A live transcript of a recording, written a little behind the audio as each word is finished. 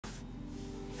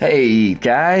Hey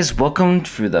guys, welcome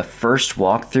to the first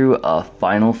walkthrough of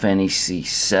Final Fantasy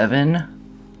VII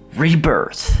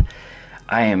Rebirth.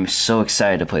 I am so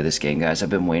excited to play this game, guys. I've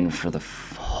been waiting for the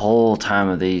whole time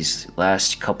of these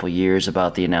last couple years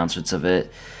about the announcements of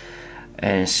it.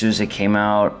 And as soon as it came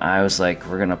out, I was like,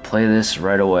 we're gonna play this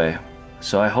right away.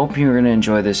 So I hope you're gonna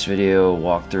enjoy this video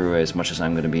walkthrough as much as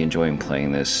I'm gonna be enjoying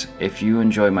playing this. If you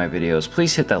enjoy my videos,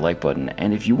 please hit that like button.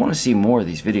 And if you want to see more of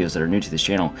these videos that are new to this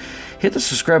channel, hit the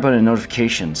subscribe button and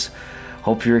notifications.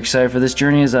 Hope you're excited for this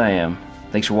journey as I am.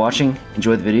 Thanks for watching.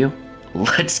 Enjoy the video.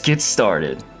 Let's get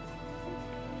started.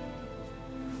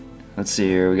 Let's see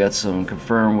here. We got some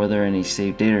confirm whether any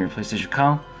saved data in your PlayStation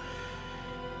account.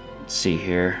 Let's see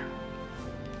here.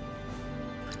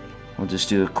 We'll just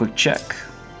do a quick check.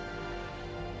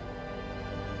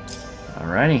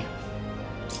 Alrighty.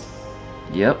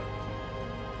 Yep.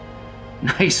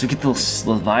 Nice, we get the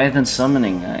Leviathan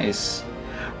summoning. Nice.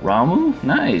 Ramu?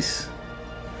 Nice.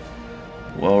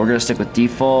 Well, we're gonna stick with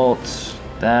default.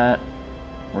 That.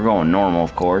 We're going normal,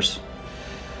 of course.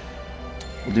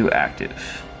 We'll do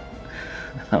active.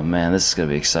 Oh man, this is gonna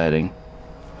be exciting.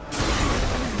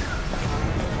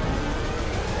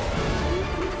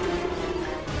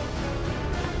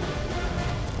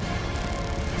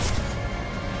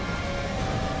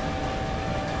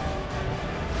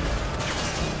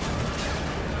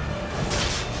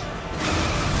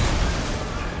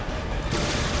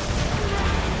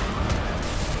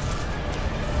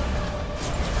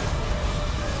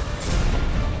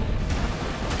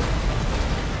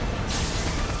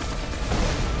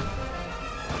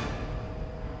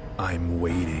 I'm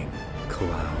waiting,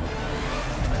 Cloud.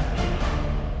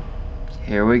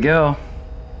 Here we go.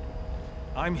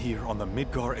 I'm here on the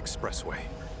Midgar Expressway.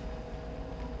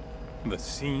 The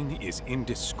scene is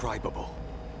indescribable.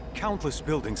 Countless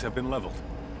buildings have been leveled,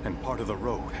 and part of the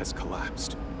road has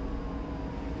collapsed.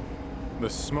 The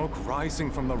smoke rising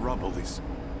from the rubble is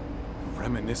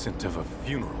reminiscent of a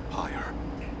funeral pyre.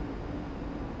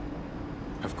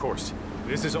 Of course,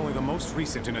 this is only the most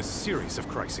recent in a series of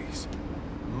crises.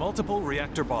 Multiple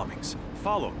reactor bombings,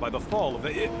 followed by the fall of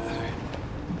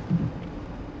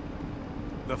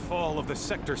the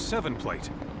Sector 7 plate,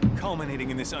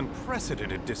 culminating in this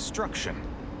unprecedented destruction,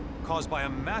 caused by a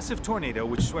massive tornado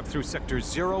which swept through Sectors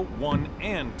 0, 1,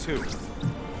 and 2.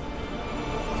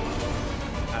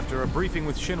 After a briefing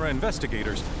with Shinra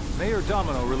investigators, Mayor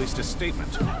Domino released a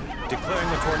statement, declaring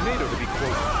the tornado to be,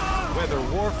 quote, weather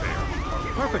warfare,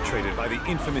 perpetrated by the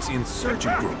infamous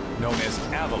insurgent group known as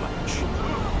Avalanche.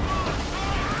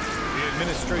 The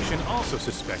administration also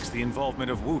suspects the involvement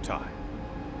of Wutai,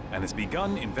 and has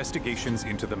begun investigations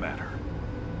into the matter.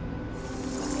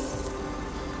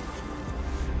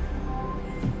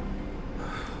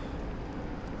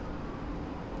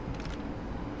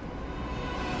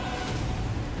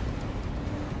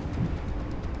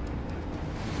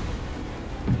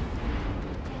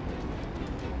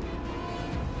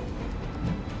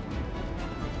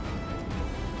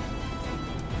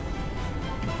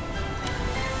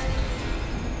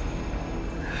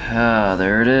 Ah,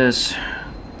 there it is.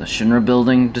 The Shinra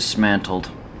building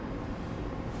dismantled.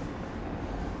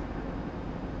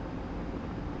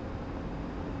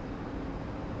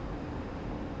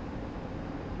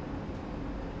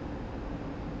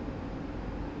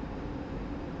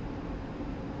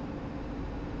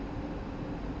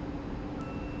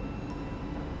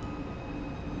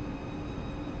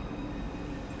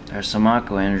 There's some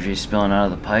Mako energy spilling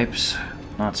out of the pipes.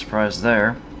 Not surprised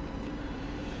there.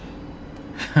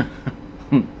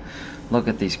 Look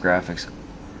at these graphics.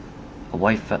 A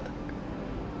white feather.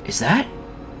 Is that?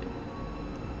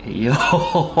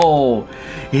 Yo,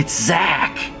 it's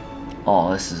Zack.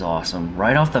 Oh, this is awesome.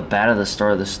 Right off the bat of the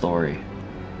start of the story.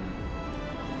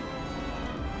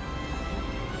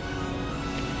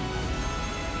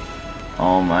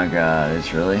 Oh my god,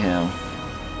 it's really him.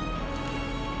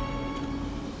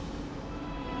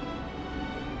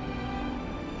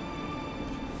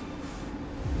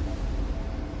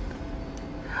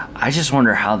 I just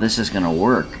wonder how this is going to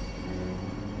work.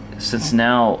 Since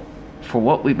now, for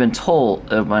what we've been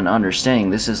told of an understanding,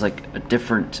 this is like a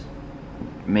different,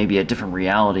 maybe a different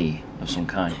reality of some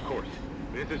kind. Of course,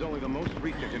 this is only the most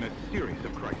recent in a series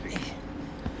of crises.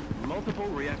 Multiple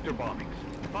reactor bombings,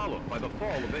 followed by the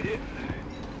fall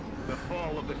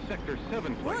of the Sector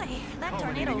 7 plate. Boy, that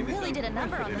tornado really did a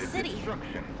number on the city.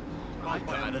 I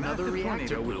thought another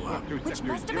reactor blew up. Which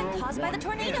must have been caused by the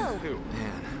tornado.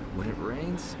 Man, when it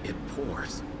rains, it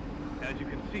pours. As you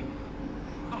can see.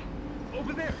 Ah,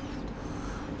 over there.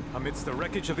 Amidst the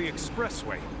wreckage of the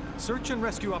expressway, search and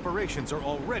rescue operations are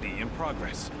already in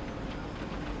progress.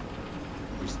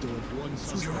 We still have one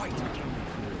suspect. You're right.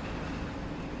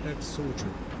 Ex-soldier,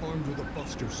 armed with a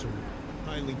buster sword.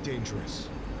 Highly dangerous.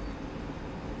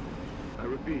 I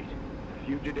repeat, the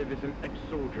fugitive is an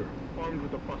ex-soldier, armed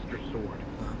with a buster sword.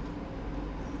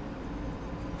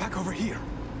 Back over here.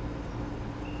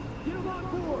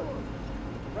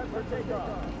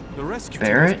 The rescue team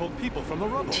Barret? has pulled people from the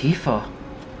rubble. Tifa.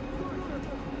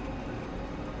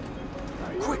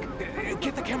 Quick,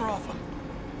 get the camera off him.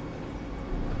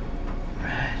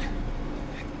 Red.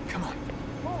 Come on,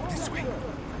 this way.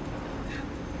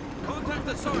 Contact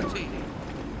the SAR team.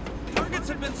 Targets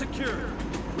have been secured.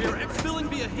 We are exfilling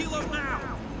via helo now.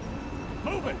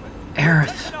 Move it.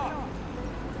 Aerith.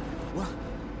 What?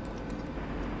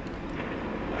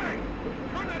 Hey!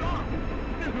 Turn that off!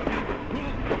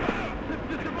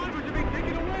 The survivors are being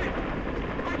taken away!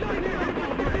 I got here! I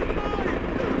got here!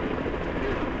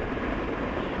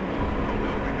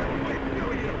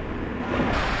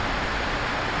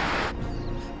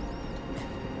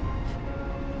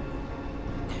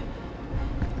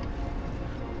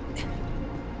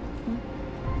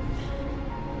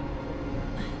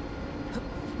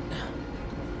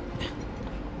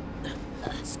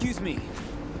 Excuse me.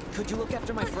 Could you look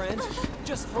after my friend?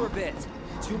 Just for a bit.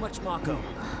 Too much Mako.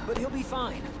 But he'll be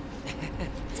fine.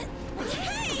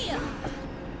 Hey!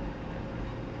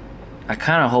 I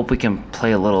kind of hope we can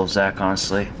play a little of Zack,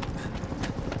 honestly.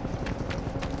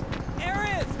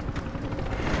 Aerith!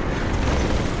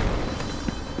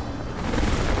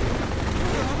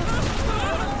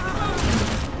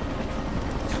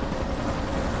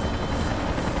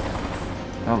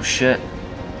 Oh shit.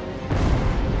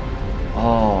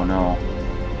 Oh no.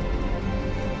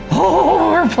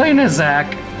 Oh, we're playing as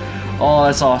Zack. Oh,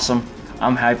 that's awesome.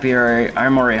 I'm happy.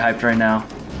 I'm already hyped right now.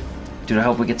 Dude, I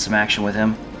hope we get some action with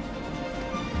him.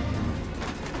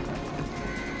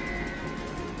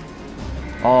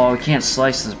 Oh, we can't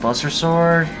slice this Buster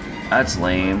Sword? That's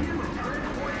lame.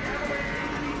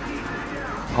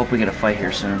 Hope we get a fight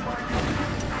here soon.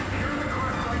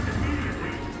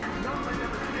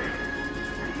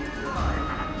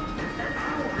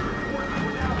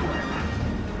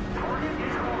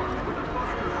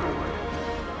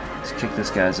 Let's kick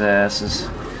this guy's asses.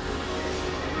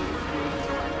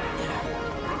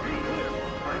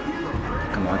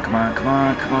 Come on, come on, come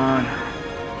on, come on.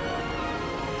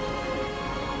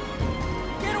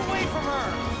 Get away from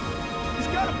her! He's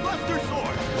got a buster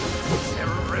sword!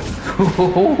 Terrorist!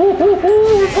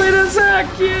 We played as Zack,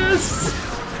 yes!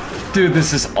 Dude,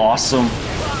 this is awesome.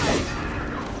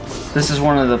 This is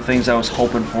one of the things I was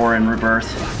hoping for in Rebirth.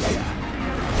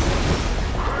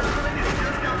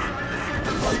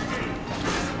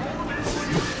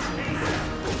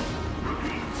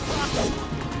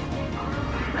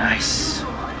 Nice.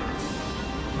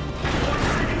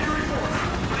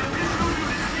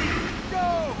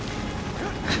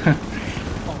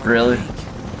 Really?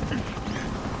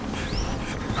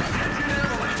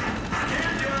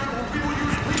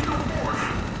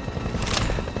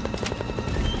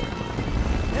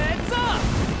 Heads up!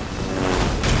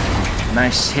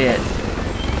 Nice hit.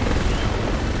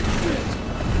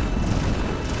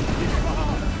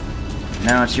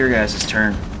 Now it's your guys'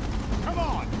 turn. Come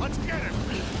on, let's get him!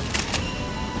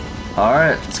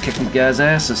 Alright, let's kick them guys'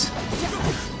 asses.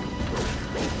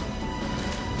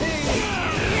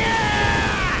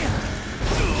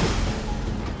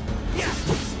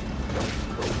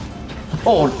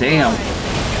 Oh, damn.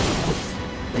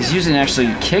 He's using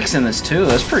actually kicks in this too.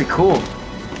 That's pretty cool.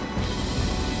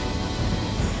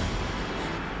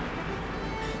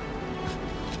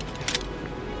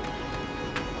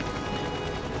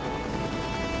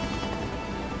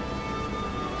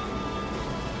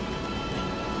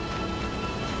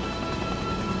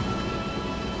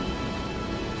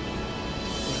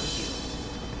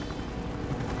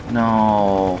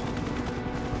 No.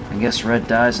 I guess Red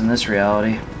dies in this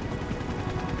reality.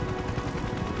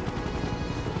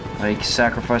 He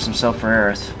sacrificed himself for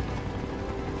Aerith.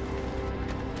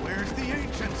 Where's the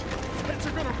ancient? Heads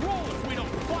are gonna roll if we don't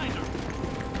find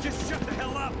her! Just shut the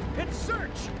hell up and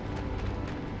search!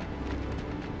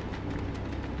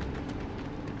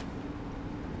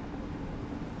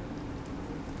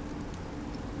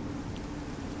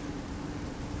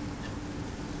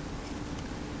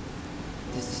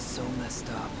 This is so messed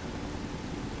up.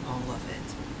 All of it.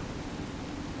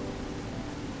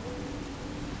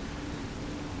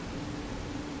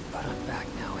 But I'm back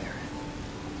now, Aerith.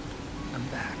 I'm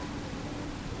back.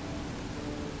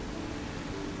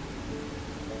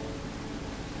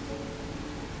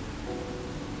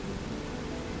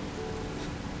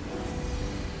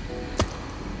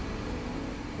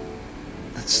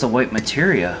 That's the white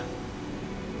materia.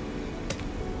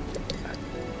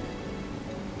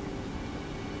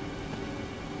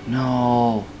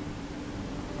 No.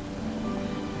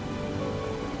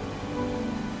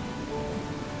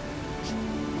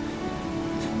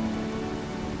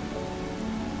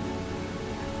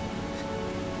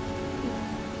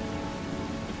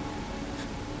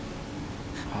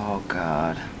 Oh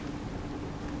God.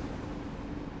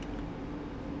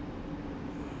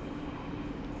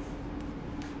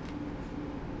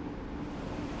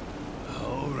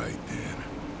 All right then.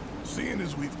 Seeing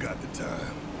as we've got the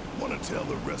time, want to tell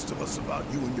the rest of us about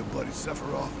you and your buddy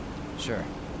Sephiroth? Sure.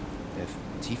 If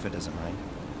Tifa doesn't mind.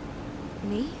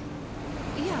 Me?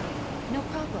 Yeah, no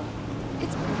problem.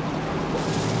 It's...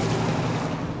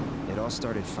 It all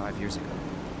started 5 years ago.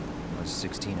 I was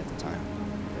 16 at the time.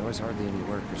 There was hardly any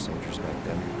work for soldiers back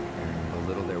then. And the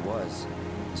little there was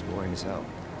boring as hell.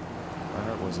 My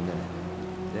heart wasn't in it.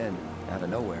 Then, out of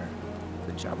nowhere,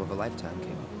 the job of a lifetime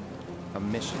came up. A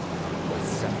mission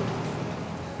with Sephiroth.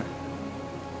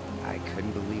 I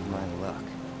couldn't believe my luck.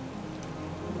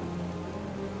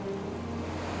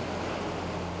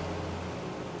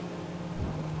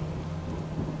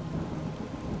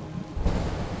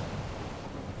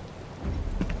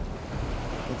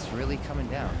 It's really coming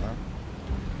down, huh?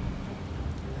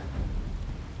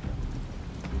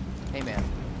 Hey man,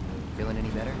 feeling any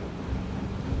better?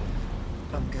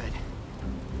 I'm good.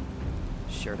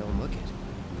 Sure don't look it.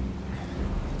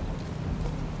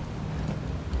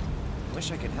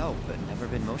 Wish I could help, but never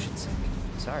been motion sick.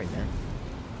 Sorry, man.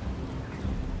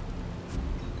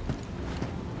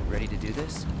 Ready to do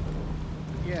this?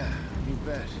 Yeah, you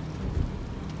bet.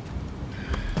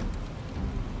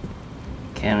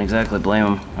 Can't exactly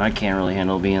blame him. I can't really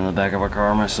handle being in the back of a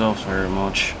car myself very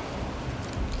much.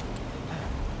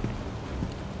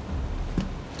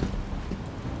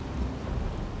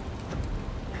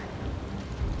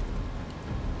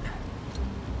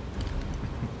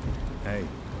 Hey,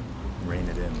 rein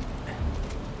it in.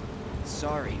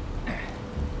 Sorry.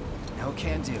 No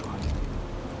can do.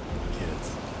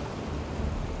 Kids.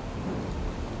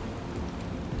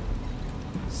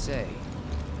 Say,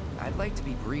 I'd like to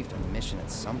be briefed on the mission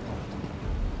at some point.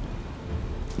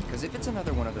 Because if it's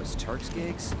another one of those Turks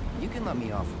gigs, you can let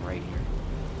me off right here.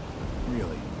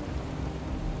 Really?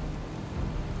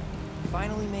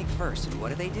 Finally make first, and what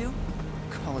do they do?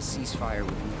 Call a ceasefire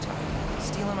with Utah,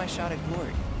 stealing my shot at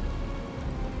glory.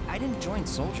 I didn't join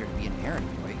Soldier to be an errand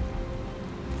boy.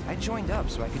 I joined up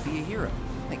so I could be a hero,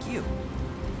 like you.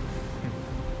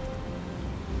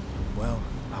 Well,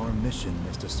 our mission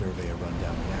is to survey a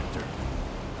rundown reactor.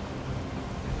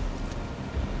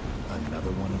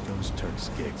 Another one of those Turks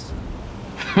gigs.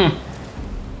 Fine.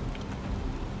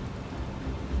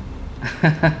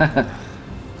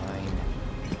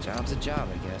 Job's a job,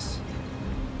 I guess.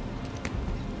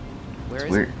 Where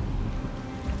is Weird. it?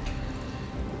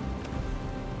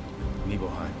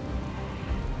 Nibelheim.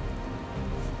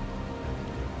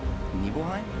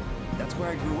 Nibelheim? That's where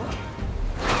I grew up.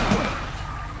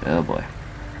 Oh boy.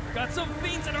 Got some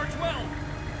fiends at R12!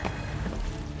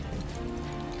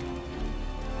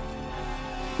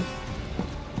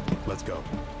 Let's go.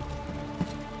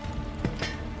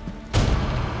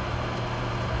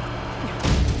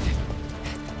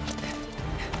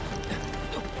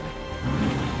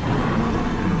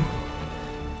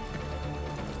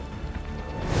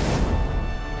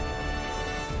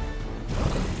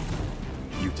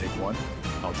 You take one,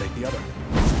 I'll take the other.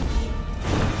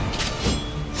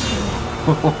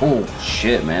 Oh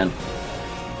shit, man.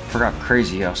 Forgot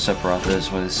crazy how Sephiroth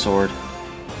is with his sword.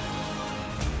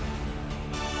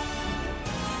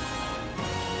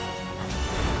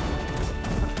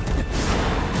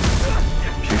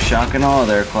 You're shocking all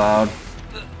there, Cloud.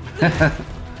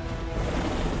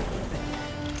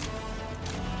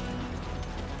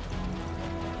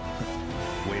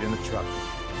 Wait in the truck.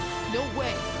 No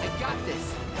way! I got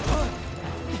this!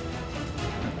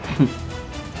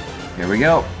 Here we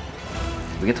go.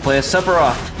 We get to play as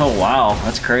Sephiroth. Oh wow,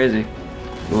 that's crazy.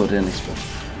 Oh, didn't expect.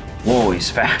 Whoa, he's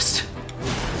fast.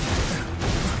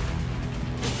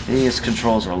 His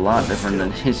controls are a lot different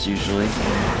than his usually.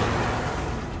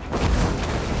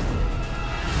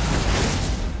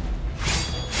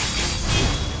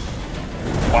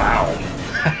 Wow,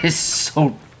 that is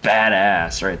so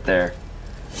badass right there.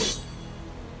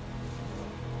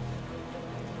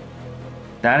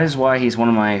 That is why he's one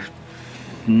of my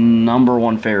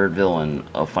 #1 favorite villain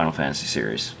of Final Fantasy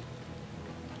series.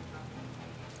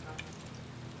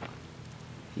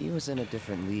 He was in a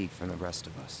different league from the rest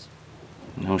of us.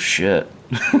 No shit.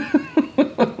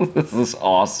 This is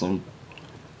awesome.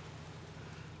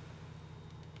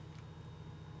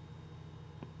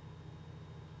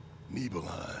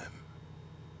 Nibelheim.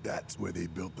 That's where they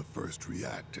built the first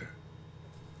reactor.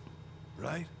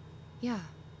 right? Yeah.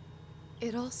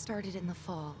 It all started in the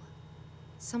fall.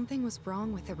 Something was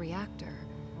wrong with the reactor,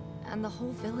 and the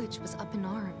whole village was up in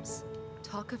arms.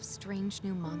 Talk of strange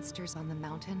new monsters on the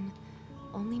mountain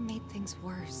only made things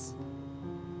worse.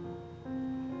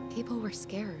 People were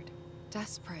scared,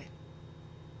 desperate.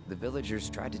 The villagers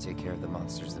tried to take care of the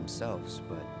monsters themselves,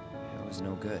 but it was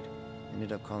no good.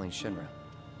 Ended up calling Shinra.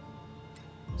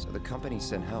 So the company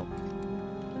sent help.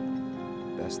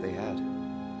 Best they had.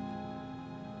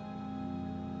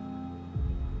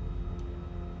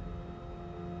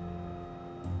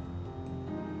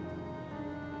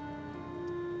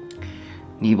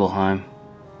 Nibelheim.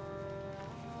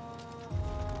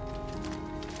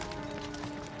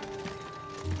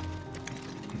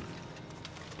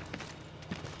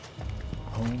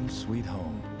 Home sweet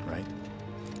home, right?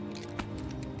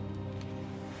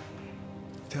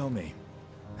 Tell me,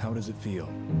 how does it feel?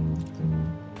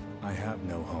 I have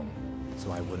no home,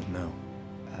 so I wouldn't know.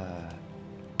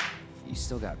 You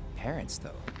still got parents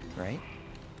though, right?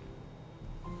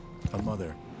 A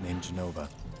mother named Jenova.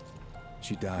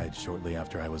 She died shortly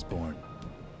after I was born.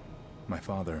 My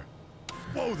father...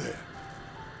 Whoa there!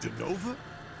 Jenova?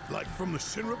 Like from the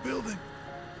Shinra building?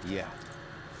 Yeah.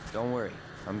 Don't worry,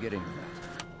 I'm getting to that.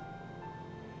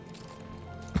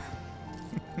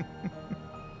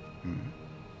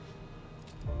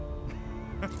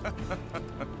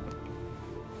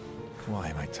 Why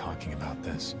am I talking about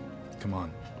this? Come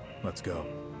on, let's go.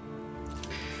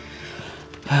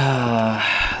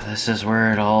 This is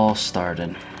where it all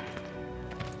started.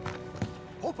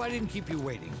 Hope I didn't keep you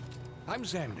waiting. I'm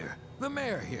Xander, the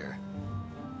mayor here.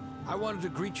 I wanted to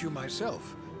greet you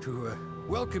myself, to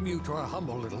welcome you to our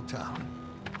humble little town.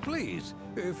 Please,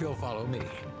 if you'll follow me.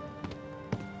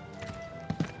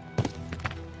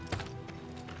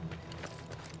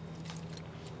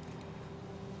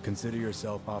 Consider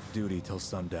yourself off duty till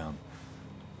sundown.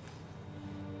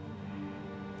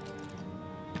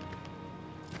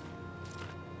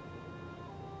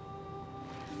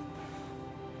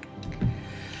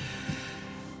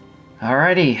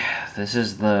 Alrighty, this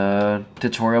is the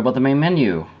tutorial about the main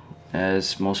menu.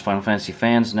 As most Final Fantasy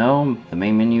fans know, the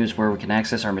main menu is where we can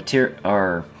access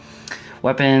our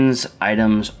weapons,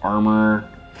 items, armor.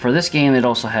 For this game, it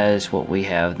also has what we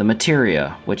have, the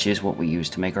materia, which is what we use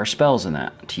to make our spells in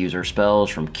that. To use our spells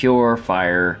from cure,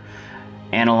 fire,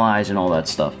 analyze, and all that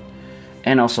stuff.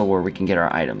 And also where we can get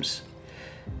our items.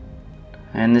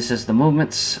 And this is the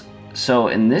movements. So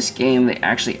in this game, they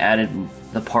actually added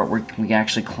the part where we can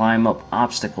actually climb up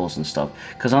obstacles and stuff.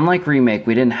 Because unlike Remake,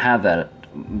 we didn't have that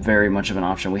very much of an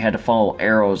option. We had to follow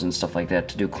arrows and stuff like that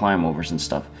to do climb overs and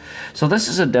stuff. So this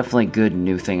is a definitely good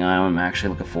new thing I'm actually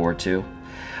looking forward to.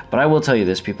 But I will tell you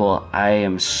this, people, I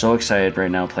am so excited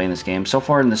right now playing this game. So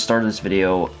far in the start of this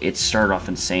video, it started off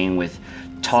insane with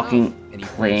talking,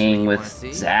 playing with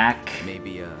Zack.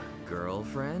 Maybe a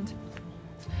girlfriend?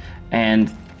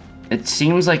 And it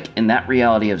seems like in that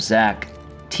reality of Zack,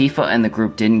 Tifa and the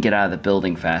group didn't get out of the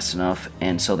building fast enough,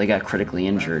 and so they got critically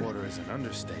injured. Is an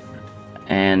understatement.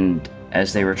 And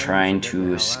as they were trying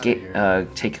to escape,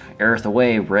 take Aerith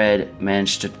away, Red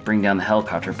managed to bring down the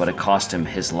helicopter, but it cost him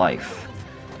his life.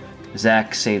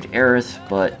 Zack saved Aerith,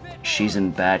 but she's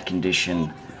in bad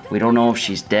condition. We don't know if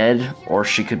she's dead or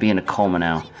she could be in a coma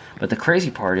now. But the crazy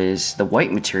part is the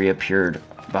white materia appeared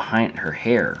behind her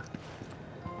hair.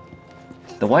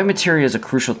 The white materia is a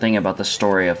crucial thing about the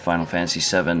story of Final Fantasy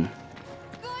VII.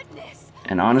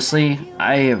 And honestly,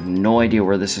 I have no idea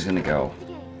where this is going to go.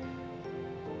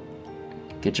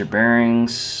 Get your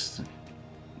bearings.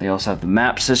 They also have the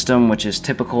map system, which is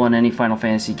typical in any Final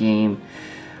Fantasy game.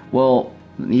 Well,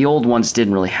 the old ones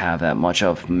didn't really have that much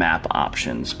of map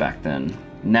options back then.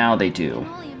 Now they do. I can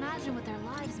only imagine what their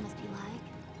lives must be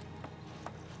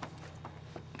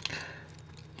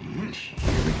like.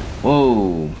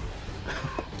 Whoa.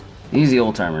 Easy,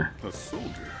 old timer. A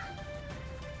soldier.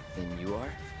 Then you are?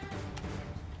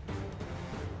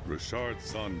 Richard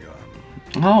Sangan.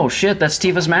 Oh shit, that's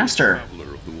Tifa's master.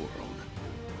 Traveler of the world.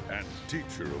 And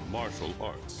teacher of martial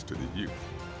arts to the youth.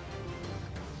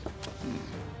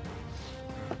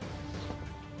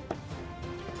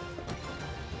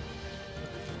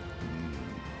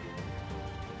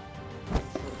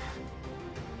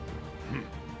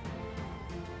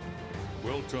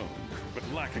 Well toned, but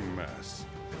lacking mass.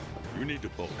 You need to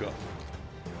bulk up.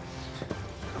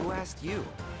 Who asked you?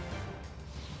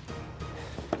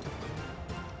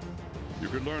 You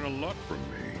could learn a lot from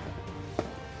me.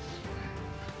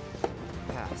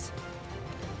 Pass.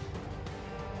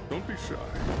 Don't be shy.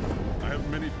 I have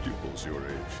many pupils your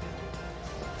age.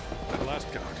 At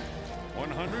last count,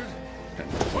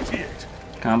 128.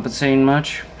 Compensating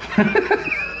much?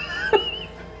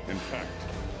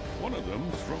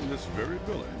 this very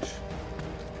village.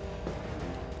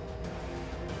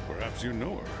 Perhaps you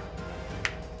know her.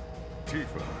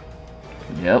 Tifa.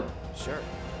 Yep. Sure.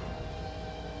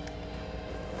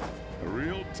 A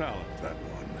real talent, that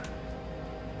one.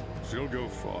 She'll go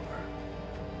far.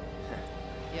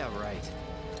 Yeah, right.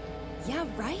 Yeah,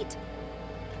 right?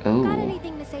 Ooh. Got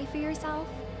anything to say for yourself?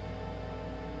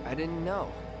 I didn't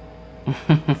know.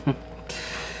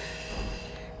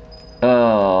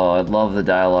 Oh, I love the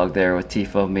dialogue there with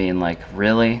Tifa being like,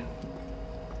 really?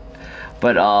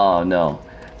 But, oh, no.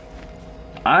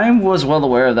 I was well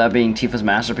aware of that being Tifa's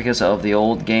master because of the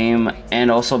old game, and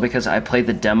also because I played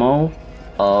the demo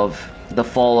of the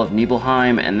Fall of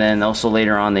Nibelheim, and then also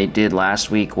later on they did last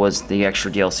week was the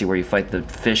extra DLC where you fight the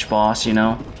fish boss, you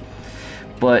know?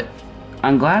 But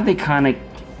I'm glad they kind of...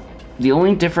 The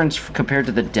only difference compared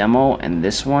to the demo and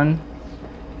this one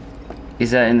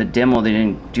is that in the demo they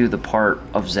didn't do the part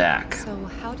of Zack. So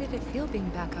how did it feel being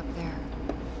back up there?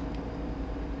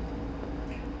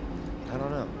 I don't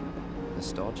know.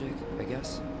 Nostalgic, I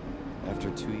guess?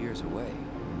 After 2 years away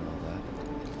and all that.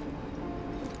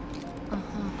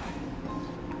 Uh-huh.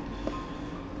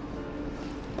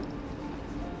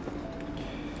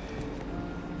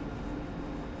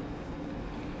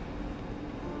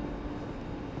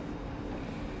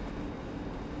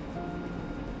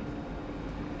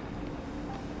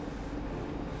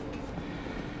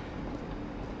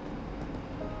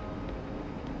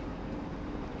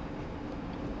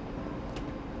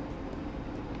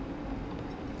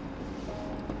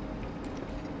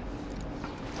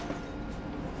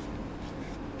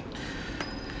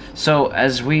 So,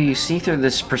 as we see through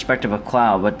this perspective of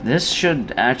Cloud, but this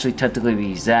should actually technically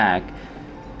be Zack,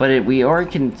 but we already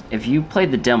can, if you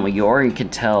played the demo, you already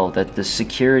could tell that the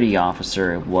security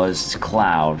officer was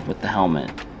Cloud with the helmet.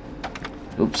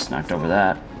 Oops, knocked over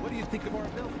that. What do you think of our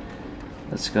building?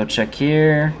 Let's go check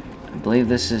here. I believe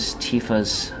this is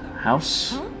Tifa's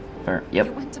house. Huh? Or, yep.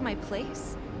 You went to my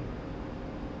place?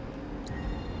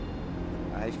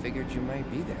 I figured you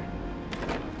might be there.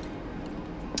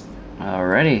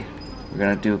 Alrighty. We're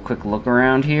gonna do a quick look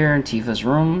around here in Tifa's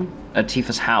room.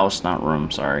 Tifa's house, not room,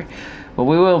 sorry. But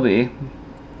we will be.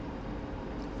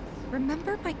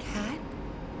 Remember my cat?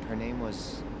 Her name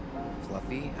was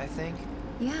Fluffy, I think?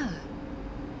 Yeah.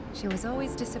 She was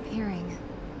always disappearing,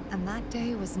 and that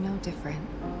day was no different.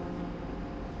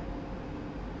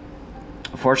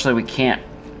 Unfortunately, we can't.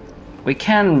 We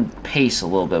can pace a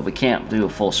little bit. We can't do a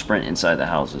full sprint inside the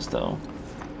houses, though.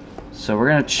 So we're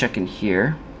gonna check in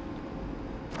here.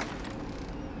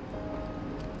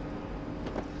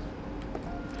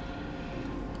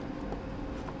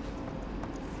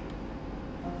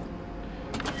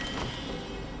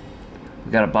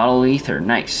 We got a bottle of ether.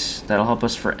 Nice. That'll help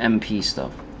us for MP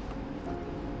stuff.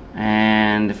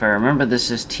 And if I remember,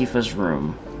 this is Tifa's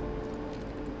room.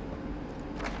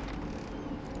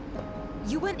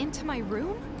 You went into my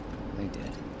room? I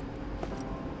did.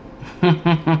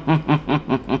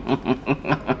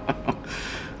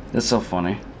 That's so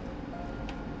funny.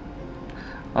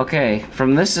 Okay,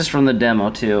 this is from the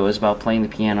demo too. It was about playing the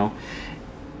piano.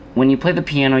 When you play the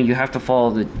piano, you have to follow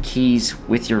the keys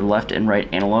with your left and right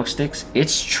analog sticks.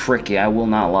 It's tricky, I will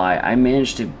not lie. I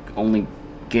managed to only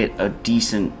get a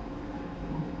decent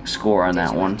score on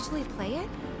that one. Did you actually play it?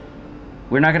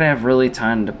 We're not gonna have really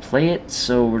time to play it,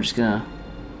 so we're just gonna...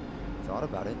 Thought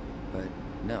about it, but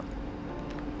no.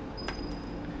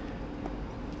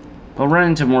 We'll run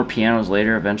into more pianos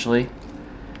later, eventually.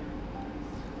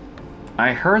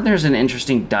 I heard there's an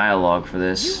interesting dialogue for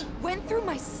this. You went through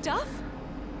my stuff?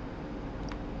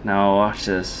 Now watch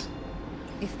this.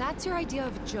 If that's your idea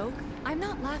of a joke, I'm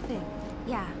not laughing.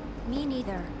 Yeah, me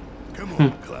neither. Come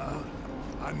on, Cloud.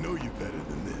 I know you better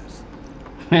than this.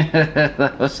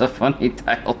 That was a funny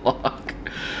dialogue.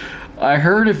 I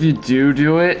heard if you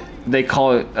do it, they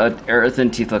call it, Aerith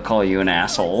and Tifa call you an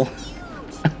asshole.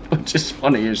 Which is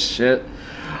funny as shit.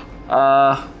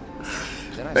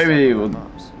 Maybe we'll... Not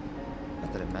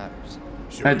that it matters.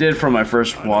 I did for my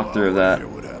first walkthrough of that.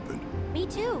 What happened? Me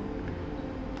too.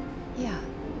 Yeah.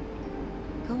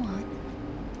 Go on.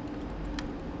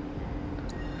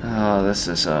 Oh, this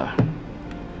is,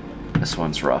 this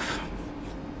one's rough.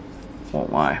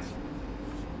 Won't lie.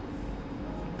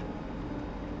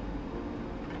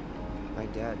 My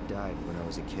dad died when I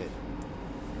was a kid.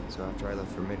 So after I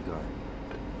left for Midgar,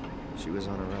 she was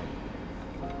on her own.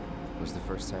 It was the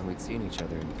first time we'd seen each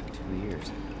other in 2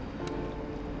 years.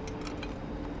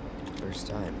 First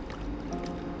time.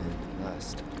 And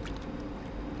last.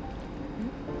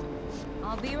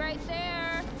 I'll be right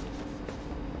there.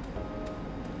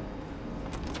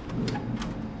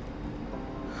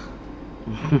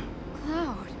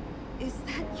 Cloud, is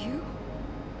that you?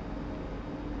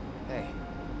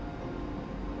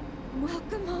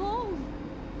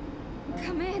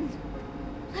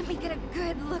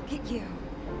 Good look at you.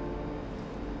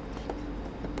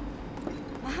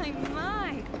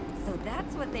 My. So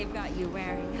that's what they've got you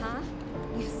wearing, huh?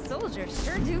 You soldiers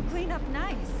sure do clean up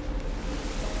nice.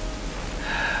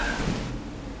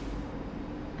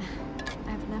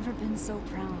 I've never been so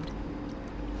proud.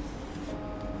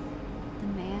 The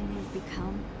man you've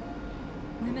become.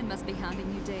 Women must be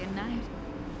hounding you day and night.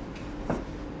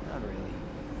 Not really.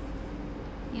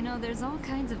 You know, there's all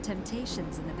kinds of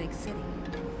temptations in the big city.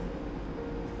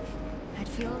 I'd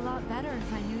feel a lot better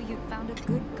if I knew you'd found a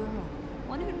good girl.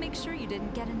 One who'd make sure you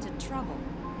didn't get into trouble.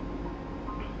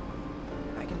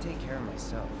 I can take care of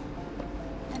myself.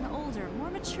 An older, more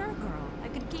mature girl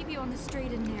that could keep you on the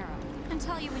straight and narrow and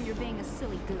tell you when you're being a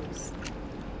silly goose.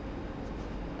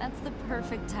 That's the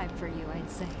perfect type for you, I'd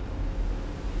say.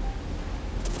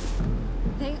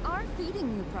 They are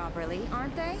feeding you properly,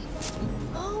 aren't they?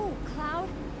 Oh, Cloud.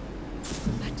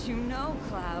 But you know,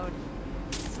 Cloud.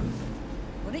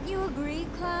 Wouldn't you agree,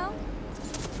 Cloud?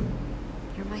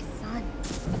 You're my son.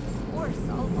 Of course,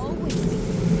 I'll always be.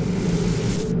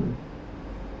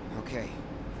 Okay,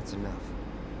 that's enough.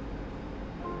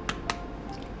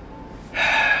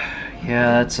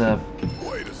 Yeah, that's a...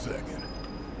 Wait a second.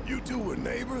 You two were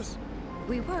neighbors?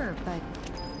 We were, but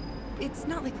it's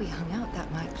not like we hung out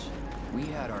that much. We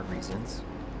had our reasons.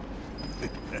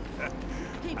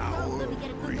 Our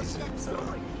reasons,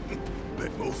 huh?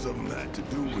 But most of them had to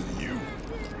do with you.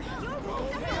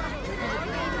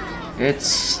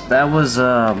 That was,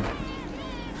 I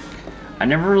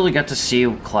never really got to see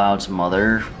Cloud's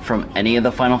mother from any of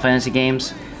the Final Fantasy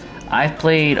games. I've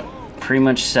played pretty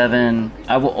much 7,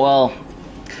 well,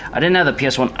 I didn't have the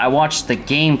PS1, I watched the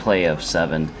gameplay of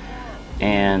 7,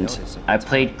 and I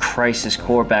played Crisis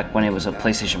Core back when it was a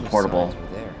PlayStation Portable.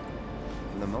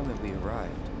 The moment we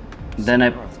arrived, Then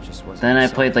I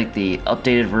played like the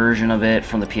updated version of it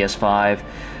from the PS5.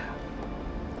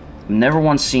 Never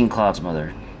once seen Cloud's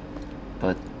mother,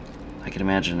 but I can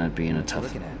imagine that being a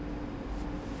tough.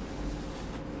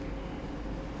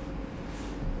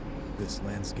 This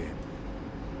landscape.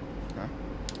 Huh?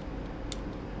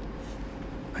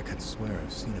 I could swear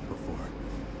I've seen it before.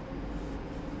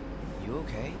 You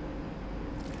okay?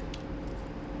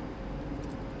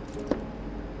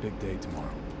 Big day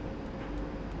tomorrow.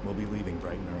 We'll be leaving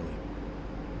bright and early.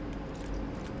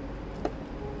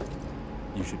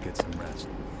 You should get some rest.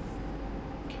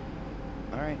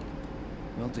 All right,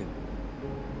 will do.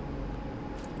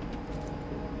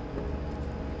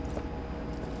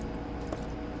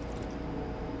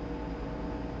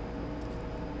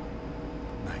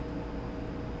 Night.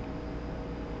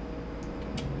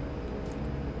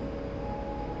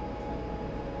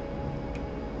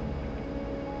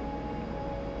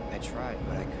 I tried,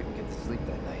 but I couldn't get to sleep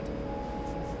that night.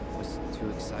 I was too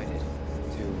excited,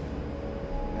 too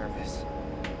nervous.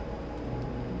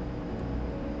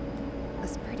 It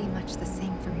was pretty much the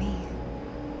same for me.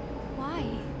 Why?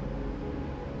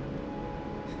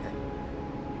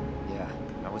 Yeah,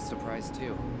 I was surprised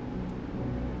too.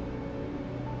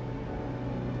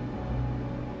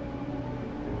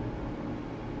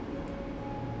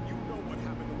 You know what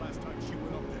happened the last time she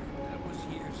went up there. That was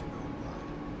years ago,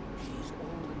 Brian. She's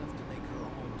old enough to make her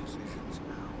own decisions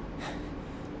now.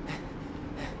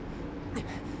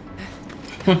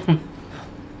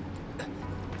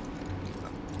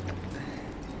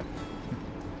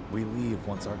 We leave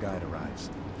once our guide arrives.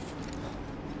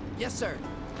 Yes, sir.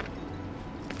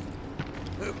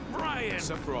 Brian!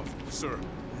 Sephiroth, sir,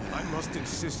 I must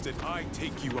insist that I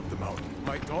take you up the mountain.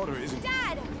 My daughter isn't...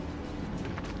 Dad!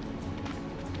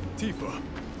 Tifa,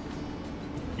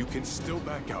 you can still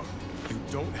back out. You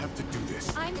don't have to do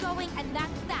this. I'm going, and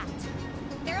that's that.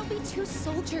 There'll be 2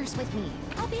 soldiers with me.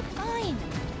 I'll be fine.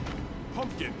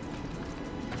 Pumpkin!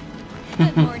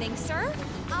 Good morning, sir.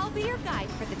 I'll be your guide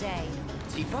for the day.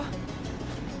 Tifa?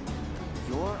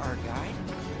 You're our guide?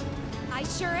 I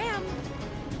sure am.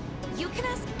 You can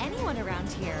ask anyone around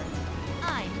here.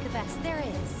 I'm the best there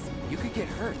is. You could get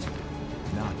hurt.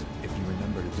 Not if you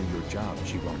remember to do your job,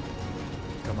 she won't.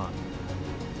 Come on.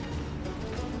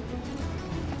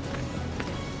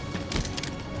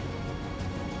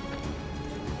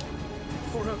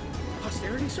 For a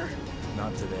posterity, sir?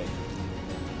 Not today.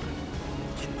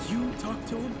 Can you talk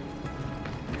to him?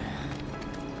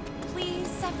 Please,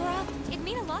 Sephiroth. It'd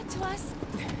mean a lot to us.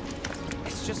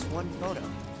 It's just one photo.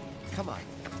 Come on,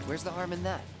 where's the harm in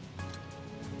that?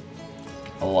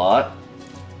 A lot.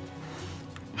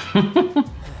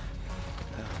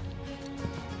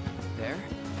 There?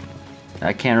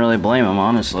 I can't really blame him,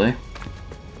 honestly.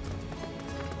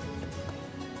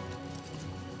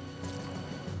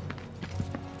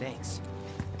 Thanks.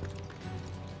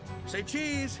 Say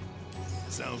cheese!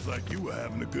 Sounds like you were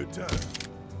having a good time.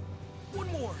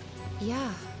 One more.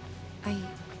 Yeah, I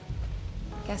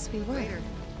guess we were.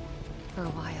 For a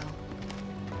while.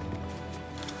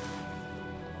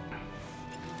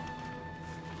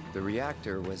 The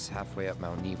reactor was halfway up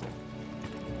Mount Nibel.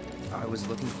 I was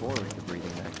looking forward to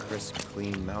breathing that crisp,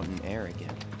 clean mountain air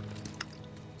again.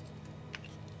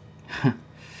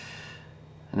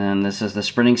 And then this is the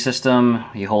sprinting system.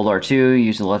 You hold R2,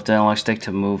 use the left analog stick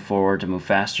to move forward, to move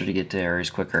faster, to get to areas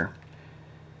quicker.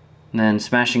 And then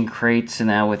smashing crates and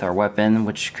that with our weapon,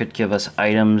 which could give us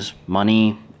items,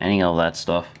 money, any of that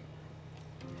stuff.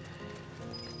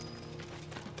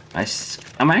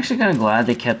 I'm actually kind of glad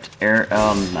they kept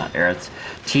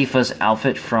Tifa's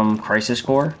outfit from Crisis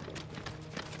Core.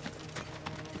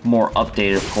 More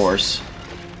updated, of course.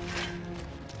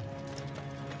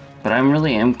 But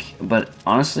but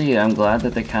honestly, I'm glad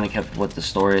that they kind of kept what the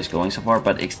story is going so far.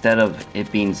 But instead of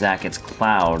it being Zack, it's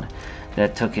Cloud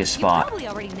that took his spot. You probably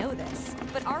already know this,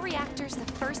 but our reactor's the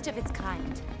first of its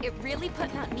kind. It really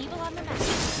put Mount Nibel on the map.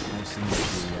 I've seen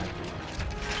the reactor,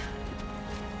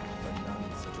 but not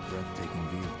in such a breathtaking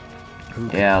view.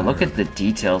 Yeah, look at the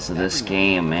details of this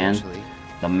game, man.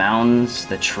 The mountains,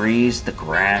 the trees, the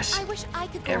grass, I wish I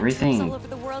could go everything. on trips all over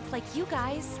the world like you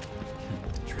guys.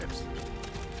 Trips.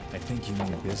 I think you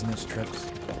mean business trips,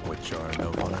 which are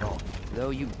no fun at all. Though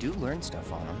you do learn stuff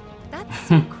on them. That's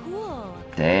so cool.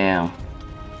 Damn.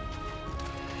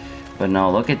 But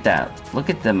no, look at that. Look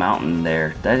at the mountain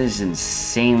there. That is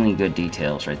insanely good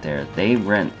details right there. They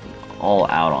went all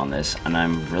out on this, and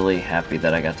I'm really happy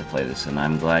that I got to play this, and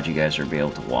I'm glad you guys will be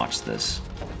able to watch this.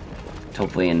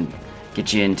 Hopefully, and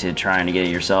get you into trying to get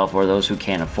it yourself, or those who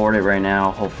can't afford it right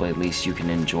now, hopefully at least you can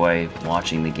enjoy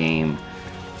watching the game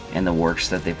and the works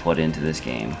that they put into this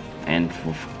game, and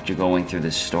going through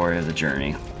this story of the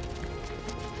journey.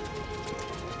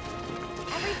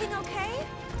 Everything okay?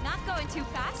 Not going too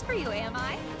fast for you, am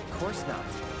I? Of course not.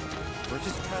 We're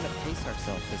just trying to pace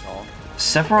ourselves is all.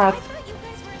 Sephiroth. I thought you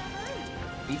guys were in a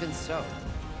hurry. Even so,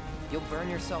 you'll burn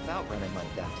yourself out running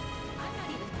like that. I'm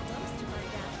not even close to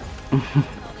burned out.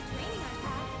 With all the training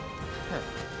I've had.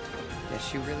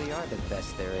 Guess you really are the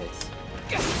best there is.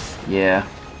 Yeah.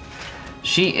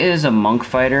 She is a monk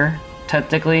fighter,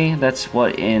 technically. That's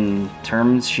what in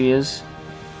terms she is.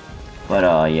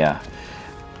 But, yeah.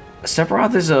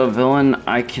 Sephiroth is a villain.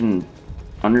 I can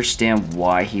understand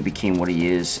why he became what he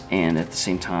is, and at the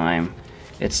same time,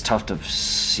 it's tough to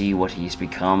see what he's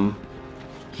become.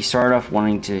 He started off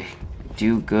wanting to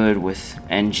do good with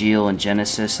Engil and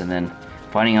Genesis, and then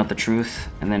finding out the truth,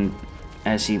 and then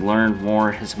as he learned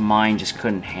more, his mind just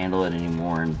couldn't handle it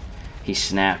anymore, and he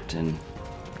snapped, and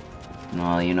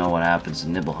well, you know what happens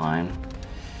in Nibelheim.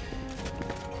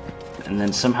 And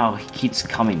then somehow he keeps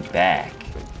coming back.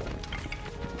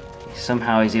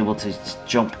 Somehow he's able to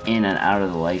jump in and out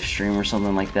of the live stream or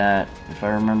something like that, if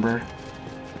I remember.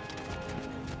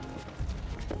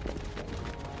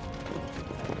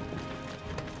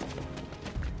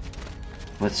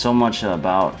 With so much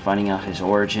about finding out his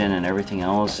origin and everything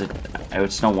else,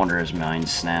 it's no wonder his mind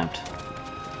snapped.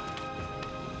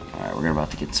 Alright, we're about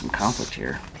to get some conflict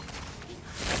here.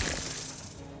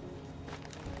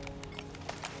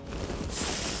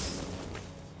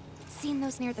 Seen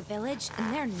those near the village,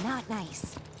 and they're not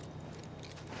nice.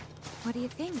 What do you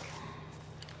think?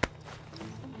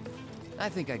 I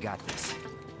think I got this.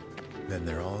 Then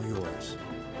they're all yours.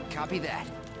 Copy that.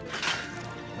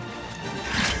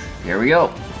 Here we go.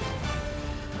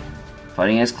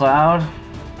 Fighting as Cloud.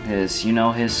 His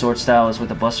sword style is with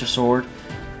a Buster Sword.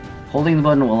 Holding the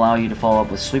button will allow you to follow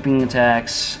up with sweeping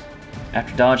attacks.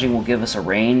 After dodging will give us a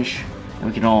range. And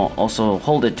we can also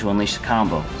hold it to unleash the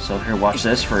combo. So here, watch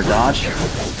this for a dodge.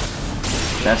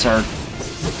 That's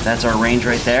our range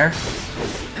right there.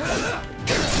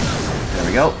 There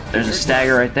we go. There's a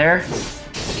stagger right there.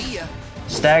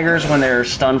 Staggers when they're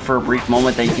stunned for a brief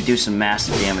moment that you can do some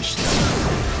massive damage to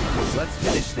them. Let's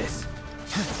finish this.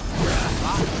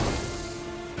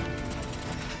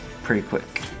 Pretty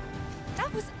quick.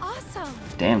 That was awesome.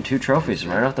 Damn, 2 trophies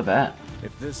right off the bat.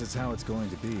 If this is how it's going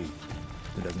to be,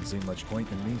 there doesn't seem much point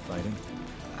in me fighting.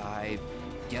 I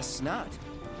guess not.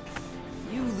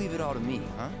 You leave it all to me,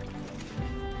 huh?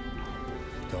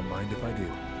 Don't mind if I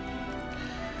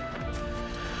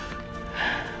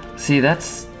do. See,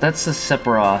 that's the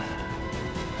Sephiroth.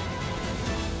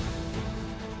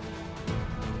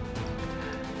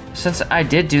 Since I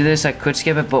did do this, I could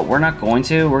skip it, but we're not going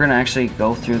to. We're going to actually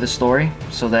go through the story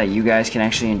so that you guys can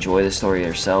actually enjoy the story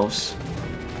yourselves.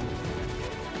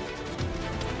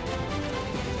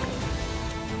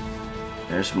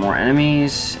 There's more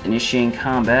enemies. Initiating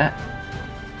combat.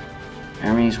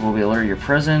 Enemies will be alerted to your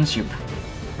presence.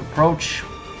 approach.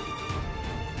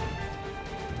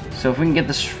 So if we can get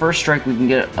this first strike, we can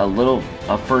get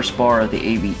a first bar of the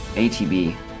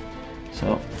ATB. So.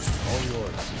 All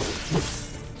yours.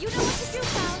 You know what to do,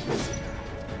 Cloud.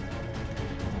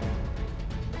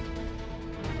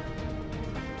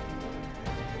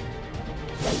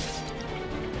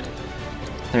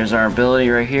 There's our ability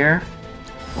right here.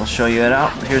 We'll show you it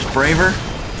out. Here's Braver.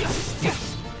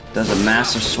 Does a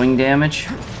massive swing damage.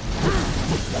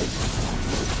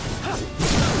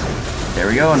 There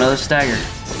we go, another stagger.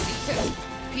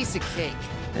 Piece of cake.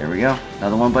 There we go,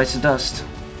 another one bites the dust.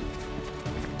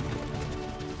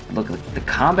 Look, the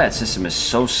combat system is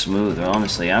so smooth,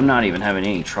 honestly. I'm not even having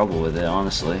any trouble with it,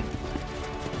 honestly.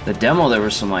 The demo, there were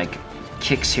some, like,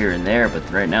 kicks here and there, but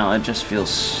right now, it just feels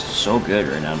so good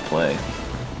right now to play.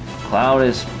 Cloud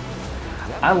is...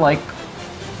 I like...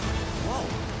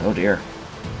 Oh dear.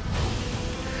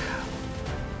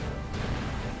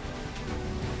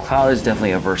 Cloud is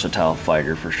definitely a versatile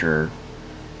fighter for sure.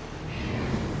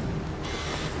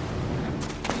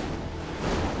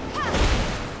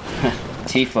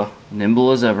 Tifa,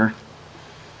 nimble as ever.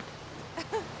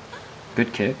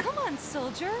 Good kick. Come on,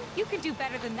 soldier. You can do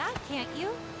better than that, can't you?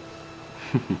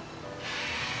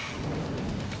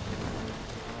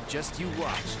 Just you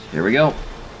watch. Here we go.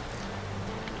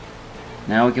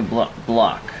 Now we can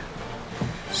block.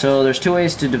 So there's two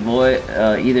ways to avoid,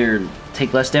 either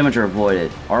take less damage or avoid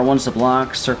it. R1's to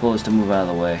block, circle is to move out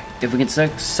of the way. If we can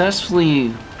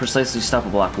successfully, precisely stop a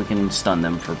block, we can stun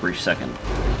them for a brief second.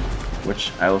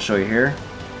 Which I will show you here.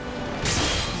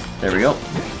 There we go.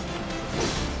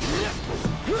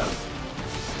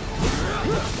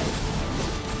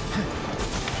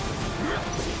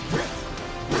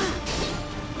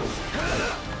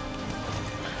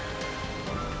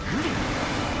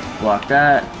 Block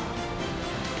that.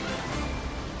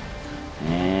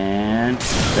 And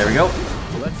there we go.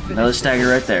 Another stagger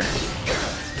right there. And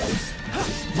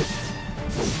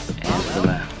for the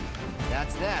map.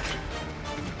 That's that.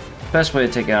 Best way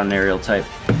to take out an aerial type.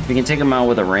 If you can take him out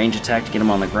with a range attack to get him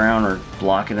on the ground or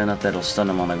block it enough that it'll stun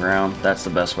him on the ground, that's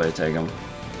the best way to take him.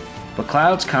 But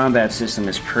Cloud's combat system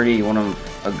is one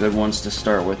of a good ones to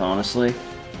start with, honestly.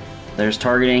 There's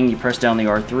targeting, you press down the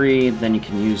R3, then you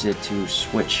can use it to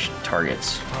switch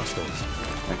targets.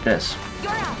 Like this.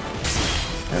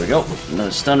 There we go,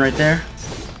 another stun right there.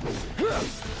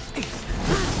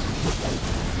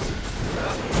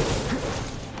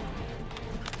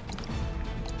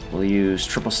 We'll use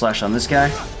triple slash on this guy.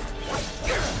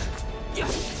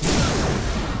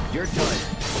 You're done.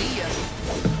 See ya.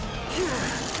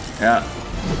 Yeah,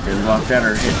 didn't block that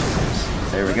or hit.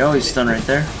 There we go, he's stunned right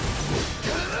there.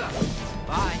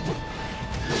 Bye.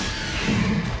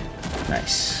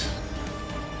 Nice.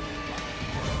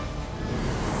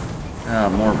 Ah,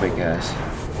 more big guys.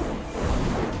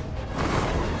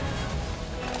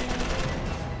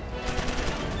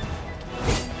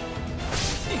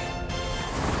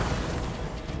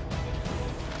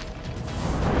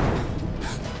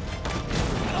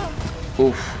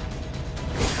 Oof.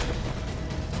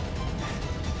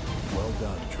 Well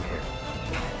done, Trooper.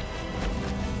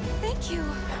 Thank you.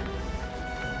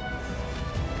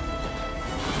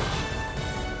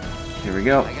 Here we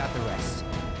go. I got the rest.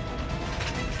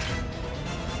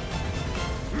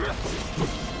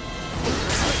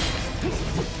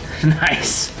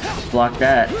 Nice. Block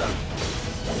that.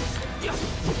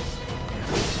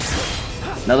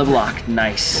 Another block.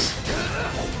 Nice.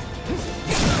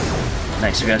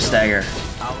 Nice, we got a stagger.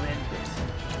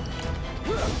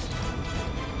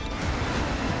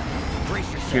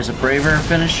 Here's a Braver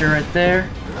finisher right there.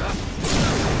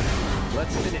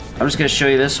 I'm just going to show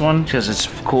you this one because it's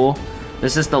cool.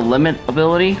 This is the limit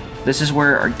ability. This is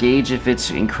where our gauge, if it's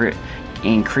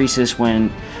increases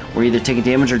when we're either taking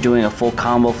damage or doing a full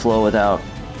combo flow without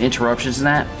interruptions in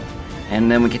that.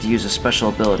 And then we get to use a special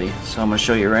ability. So I'm going to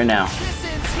show you right now.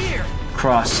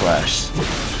 Cross slash.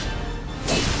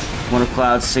 One of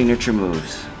Cloud's signature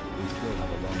moves.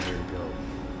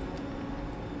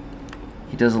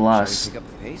 He does a lot of... Pick up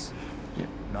the pace? Yeah.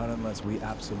 Not unless we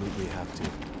absolutely have to.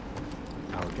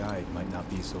 Our guide might not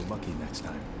be so lucky next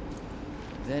time.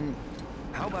 Then,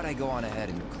 how about I go on ahead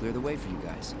and clear the way for you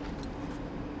guys?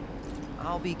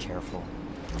 I'll be careful.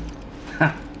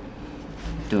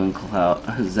 Doing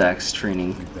Zack's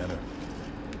training. We better.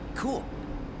 Cool.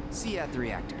 See you at the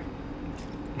reactor.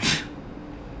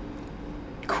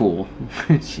 Cool.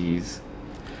 Jeez.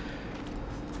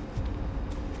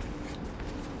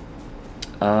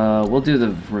 We'll do the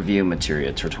review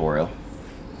materia tutorial.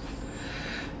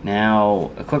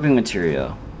 Now, equipping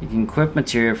materia. You can equip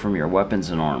materia from your weapons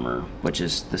and armor, which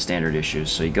is the standard issues.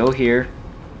 So you go here,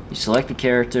 You select the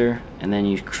character, and then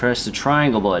you press the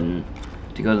triangle button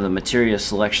to go to the materia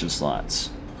selection slots.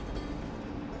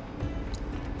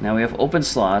 Now we have open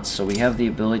slots, so we have the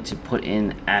ability to put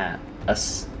in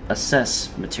assess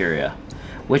materia,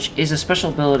 which is a special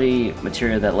ability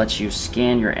materia that lets you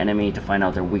scan your enemy to find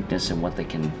out their weakness and what they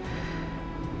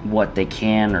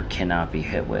can or cannot be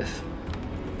hit with.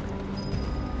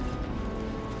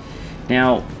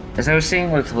 Now, as I was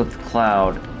saying with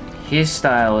Cloud, his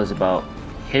style is about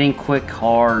hitting quick,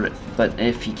 hard, but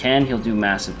if he can, he'll do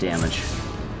massive damage.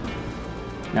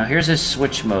 Now here's his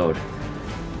switch mode.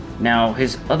 Now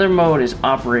his other mode is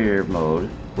operator mode,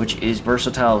 which is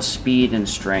versatile speed and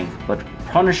strength, but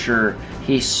Punisher,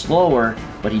 he's slower,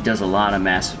 but he does a lot of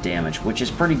massive damage, which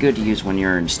is pretty good to use when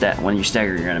you're when you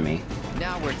stagger your enemy.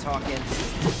 Now we're talking.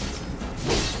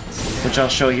 Which I'll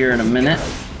show here in a minute.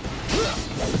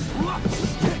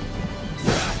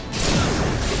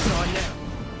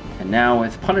 And now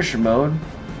with Punisher mode,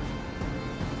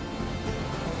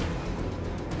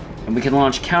 and we can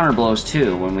launch counter blows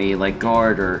too when we like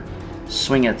guard or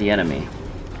swing at the enemy.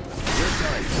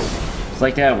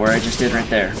 Like that, where I just did right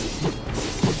there. Let's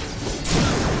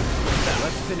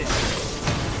finish.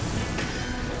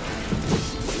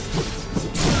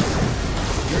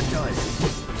 You're done.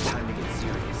 Time to get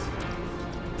serious.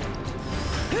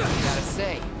 Gotta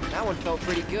say, that one felt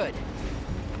pretty good.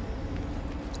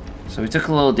 So we took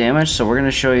a little damage, so we're going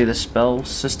to show you the spell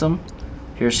system.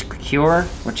 Here's Cure,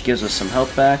 which gives us some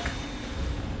health back,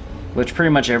 which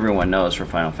pretty much everyone knows for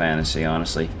Final Fantasy,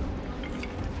 honestly.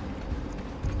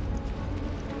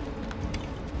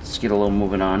 Let's get a little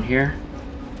moving on here.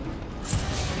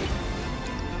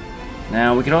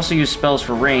 Now, we could also use spells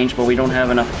for range, but we don't have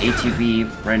enough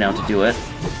ATB right now to do it.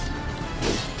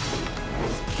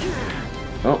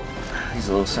 Oh, he's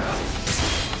a little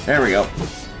soft. There we go.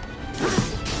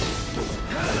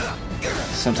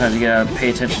 Sometimes you gotta pay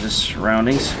attention to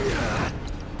surroundings.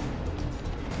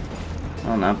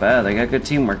 Oh, not bad. They got good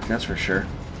teamwork, that's for sure.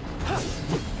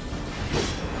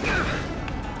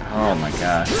 Oh my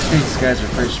gosh. These guys are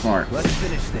pretty smart. Let's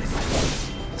finish this.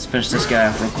 Let's finish this guy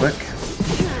off real quick.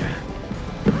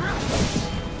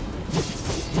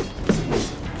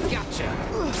 Gotcha.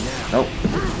 Oh.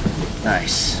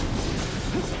 Nice.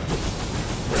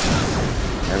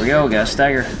 There we go, got a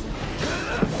stagger.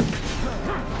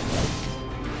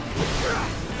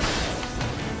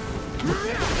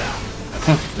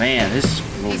 Man, this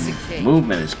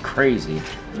movement is crazy.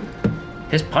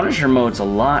 His Punisher mode's a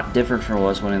lot different from what it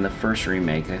was when in the first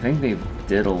remake. I think they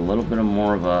did a little bit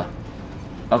more of a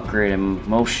upgrade and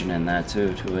motion in that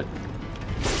too to it.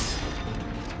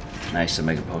 Nice to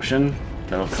make a potion.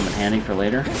 That'll come in handy for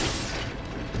later.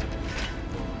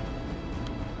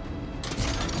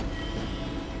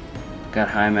 Got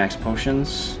high max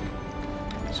potions.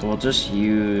 So we'll just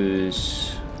use...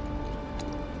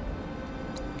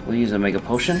 We'll use a Mega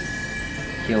Potion.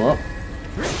 Heal up.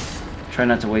 Try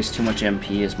not to waste too much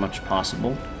MP as much as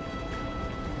possible.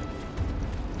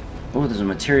 Oh, there's a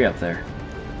materia up there.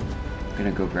 I'm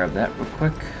gonna go grab that real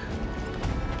quick.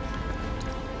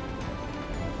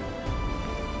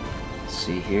 Let's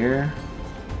see here.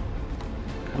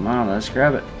 Come on, let's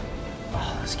grab it.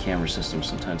 Oh, this camera system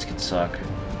sometimes can suck.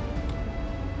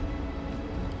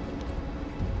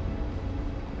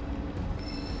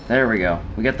 There we go.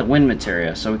 We got the wind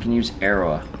materia, so we can use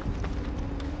Arrow.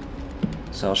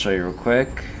 So I'll show you real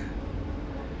quick.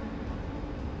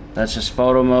 That's just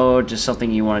photo mode, just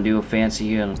something you want to do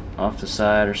fancy and off the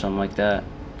side or something like that.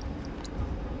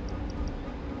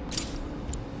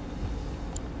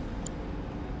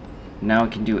 Now we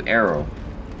can do Arrow.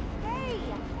 Hey,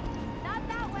 not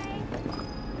that way.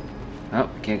 Oh,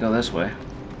 can't go this way.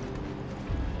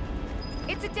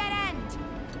 It's a dead end.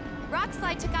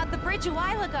 Rockslide took out the bridge a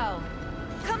while ago.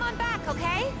 Come on back,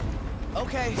 okay?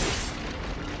 Okay.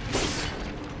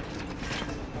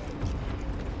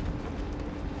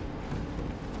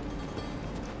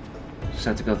 Just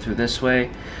have to go through this way.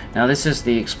 Now this is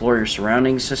the Explore Your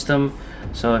Surroundings system.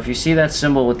 So if you see that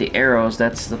symbol with the arrows,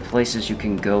 that's the places you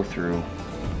can go through.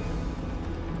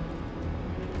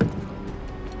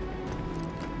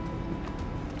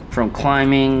 From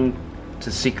climbing to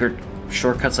secret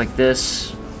shortcuts like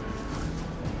this.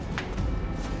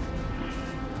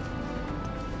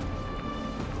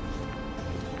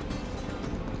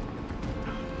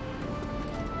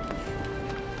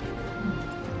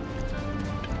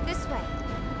 This way.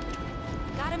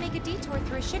 Gotta make a detour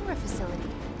through a Shinra facility.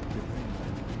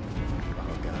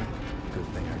 Oh god, good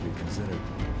thing I reconsidered.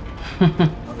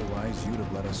 Otherwise, you'd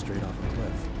have let us straight off a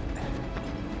cliff.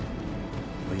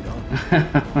 Lead on.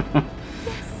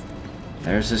 Yes.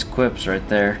 There's his quips right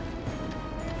there.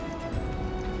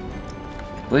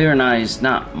 Believe it or not, he's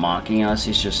not mocking us,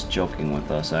 he's just joking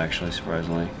with us, actually,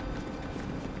 surprisingly.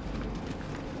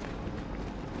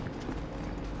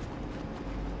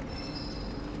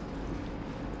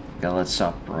 Gotta let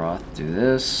Sephiroth do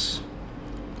this.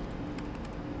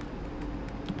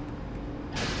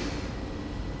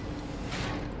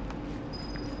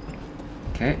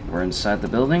 Okay, we're inside the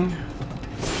building.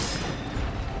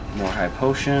 More high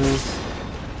potion.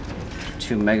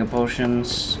 2 mega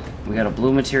potions. We got a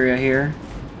blue materia here,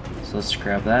 so let's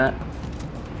grab that.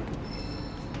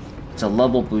 It's a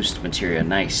level boost materia,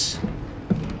 nice.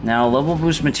 Now, level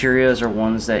boost materias are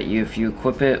ones that if you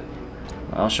equip it,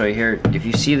 I'll show you here. If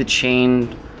you see the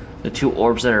chain, the 2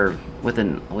 orbs that are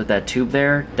with that tube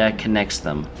there, that connects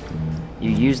them. You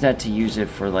use that to use it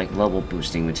for like level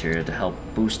boosting materia to help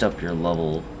boost up your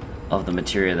level of the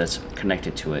materia that's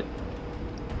connected to it.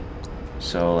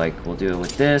 So like we'll do it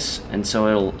with this, and so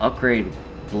it'll upgrade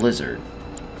Blizzard.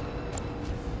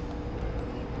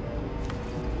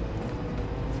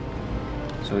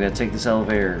 So we gotta take this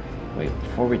elevator. Wait,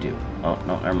 before we do. Oh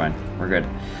no, never mind. We're good.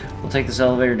 We'll take this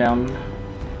elevator down.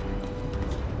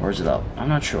 Or is it up? I'm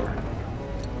not sure.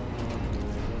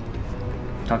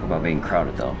 Talk about being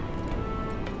crowded though.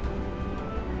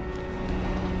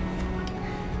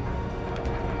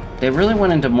 They really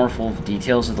went into more full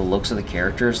details of the looks of the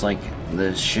characters, like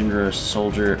the Shinra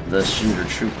soldier, the Shinra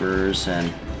troopers,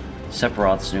 and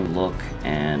Sephiroth's new look,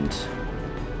 and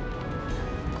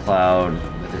Cloud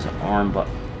with his arm, but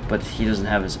he doesn't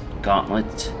have his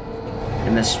gauntlet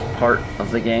in this part of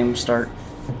the game start.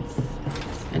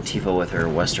 And Tifa with her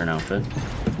Western outfit.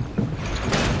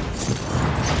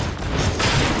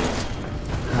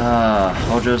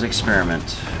 Hojo's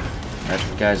experiment.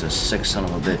 That guy's a sick son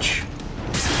of a bitch.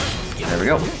 There we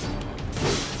go.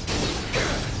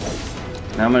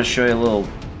 Now I'm going to show you a little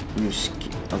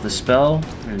of the spell.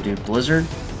 We're going to do Blizzard.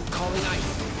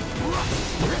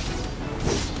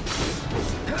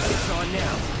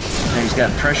 Now he's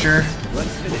got pressure.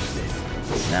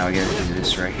 Now we got to do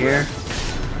this right here.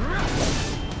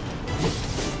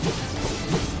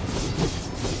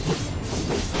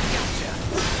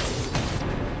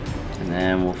 And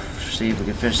then we'll see if we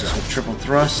can finish this with triple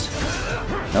thrust.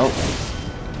 Nope.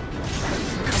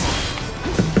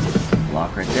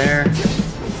 Block right there. Gotta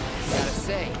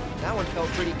say, that one felt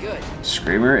pretty good.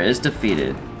 Screamer is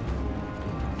defeated.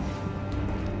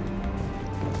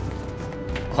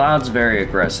 Cloud's very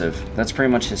aggressive. That's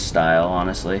pretty much his style,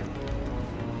 honestly. The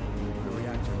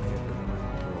reactor may have been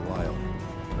around for a while,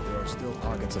 but there are still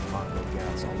pockets of Mako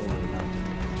gas all over the mountain.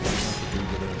 You have to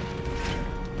breathe it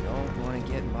in. Don't want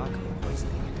to get Mako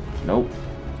poisoning. Nope.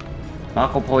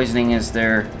 Mako poisoning is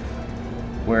there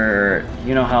where,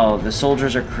 you know how the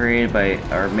soldiers are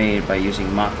made by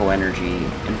using Mako energy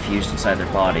infused inside their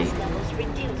body.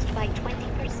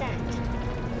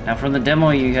 Now from the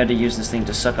demo you had to use this thing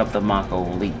to suck up the Mako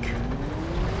leak.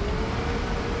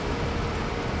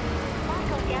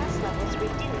 Mako gas levels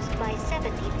reduced by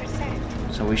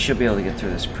 70%. So we should be able to get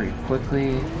through this pretty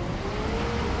quickly.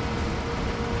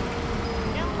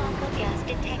 No Mako gas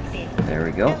detected. There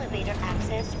we go. Elevator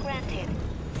access granted.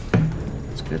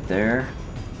 That's good there.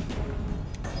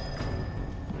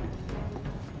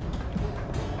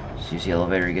 Just use the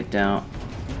elevator to get down.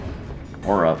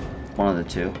 Or up. One of the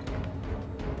two.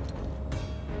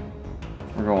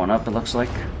 We're going up, it looks like.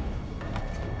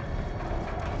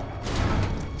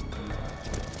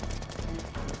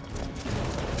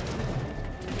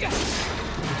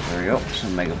 There we go,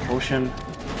 some mega potion.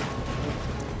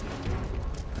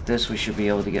 With this, we should be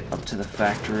able to get up to the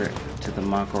factory, to the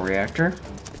Mako Reactor.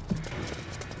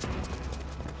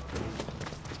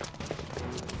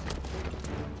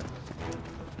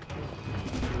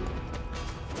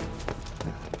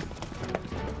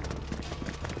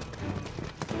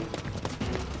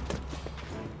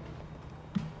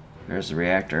 There's the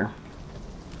reactor.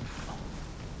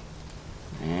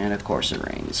 And of course it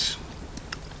rains.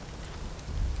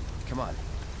 Come on.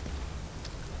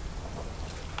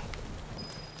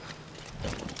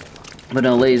 But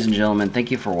no, ladies and gentlemen,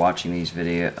 thank you for watching these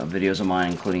videos of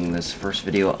mine, including this first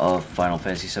video of Final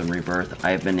Fantasy VII Rebirth.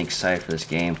 I have been excited for this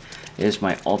game. It is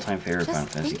my all-time favorite Final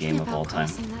Fantasy game of all time.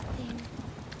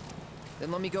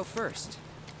 Then let me go first.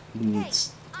 Hey,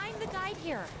 I'm the guide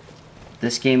here.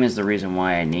 This game is the reason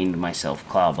why I named myself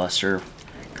Cloudbuster,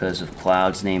 because of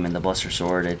Cloud's name and the Buster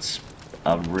Sword. It's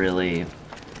a really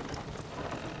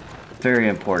very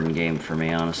important game for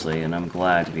me, honestly, and I'm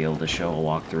glad to be able to show a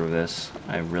walkthrough of this.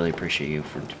 I really appreciate you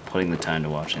for putting the time to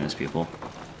watching this, people.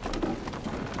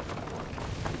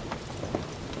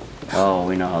 Oh,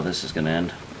 we know how this is gonna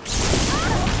end.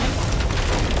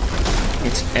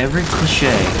 It's every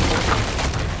cliche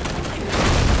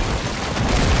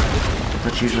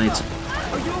But usually it's...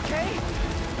 Are you okay?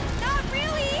 Not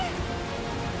really!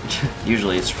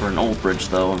 Usually it's for an old bridge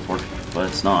though, unfortunately, but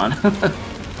it's not.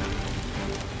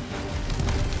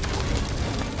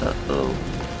 Uh-oh.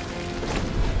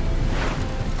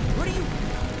 What are you...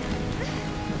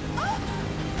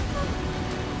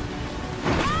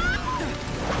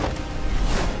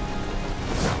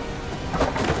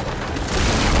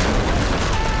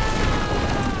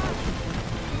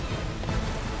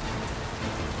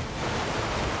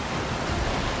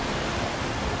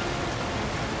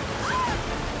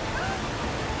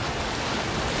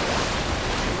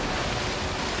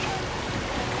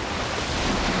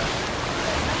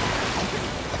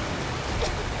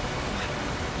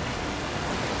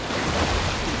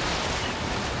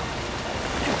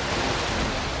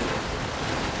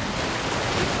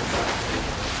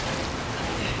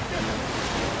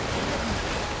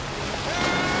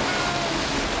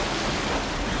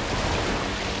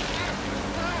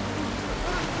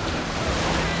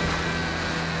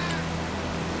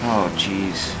 Oh,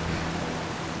 jeez.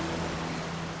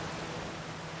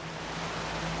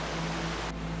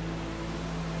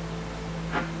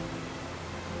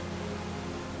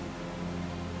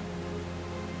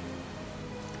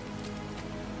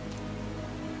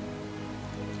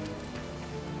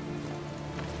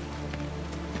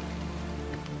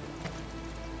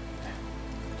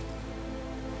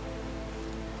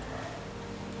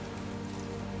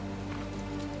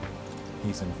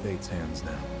 He's in Fate's hands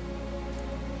now.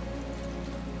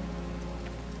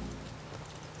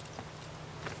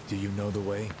 Do you know the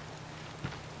way?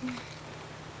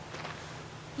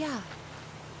 Yeah.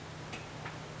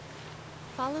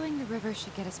 Following the river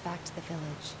should get us back to the village.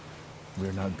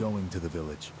 We're not going to the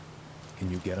village.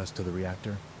 Can you get us to the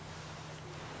reactor?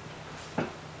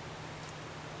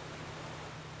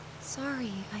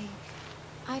 Sorry,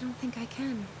 I don't think I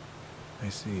can. I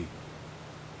see.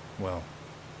 Well,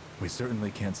 we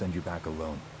certainly can't send you back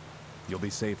alone. You'll be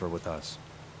safer with us.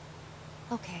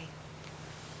 Okay.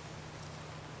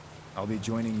 I'll be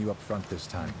joining you up front this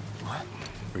time. What?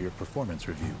 For your performance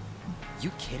review.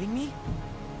 You kidding me?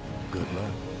 Good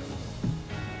luck.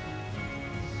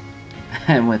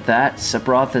 And with that,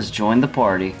 Sephiroth has joined the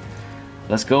party.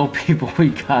 Let's go, people.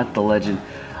 We got the legend.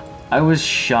 I was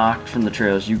shocked from the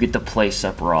trailers. You get to play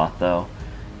Sephiroth, though.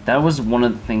 That was one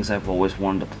of the things I've always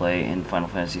wanted to play in Final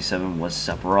Fantasy VII was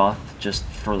Sephiroth, just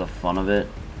for the fun of it.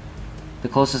 The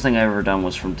closest thing I've ever done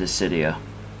was from Dissidia.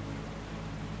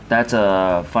 That's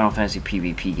a Final Fantasy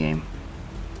PvP game.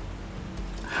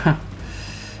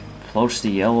 Approach the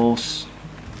yellow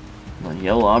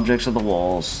objects of the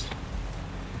walls.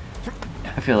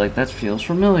 I feel like that feels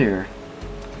familiar.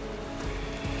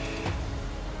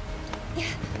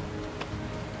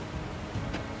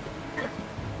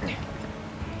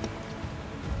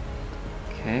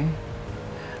 Okay.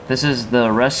 This is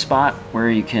the rest spot where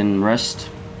you can rest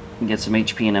and get some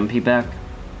HP and MP back.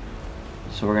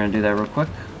 So we're gonna do that real quick.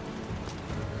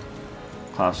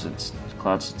 Cloud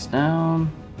sits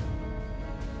down.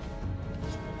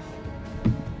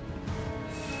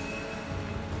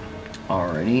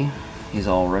 Alrighty, he's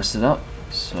all rested up.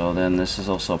 So then this is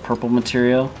also a purple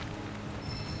material.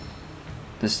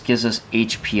 This gives us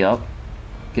HP up.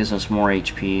 Gives us more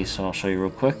HP, so I'll show you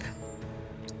real quick.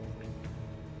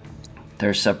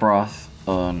 There's Sephiroth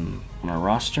on our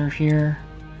roster here.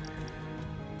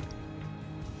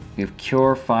 We have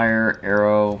Cure, Fire,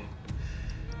 Arrow.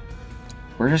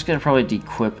 We're just gonna probably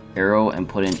dequip Arrow and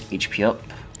put in HP up.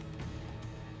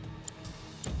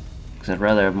 Because I'd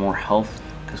rather have more health,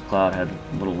 because Cloud had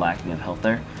a little lacking of health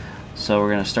there. So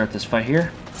we're gonna start this fight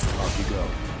here. Off you go.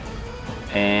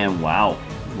 And wow,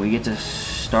 we get to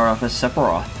start off as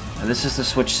Sephiroth. Now, this is the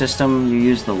switch system. You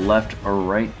use the left or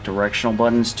right directional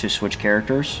buttons to switch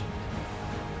characters.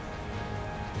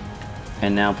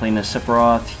 And now playing as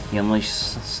Sephiroth, he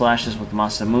unleashes slashes with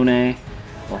Masamune,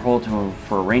 or hold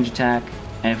for a range attack.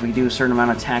 And if we do a certain amount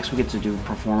of attacks, we get to do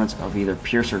performance of either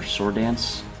Pierce or Sword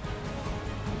Dance.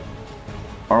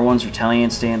 R1's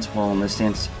Retaliant stance, while in this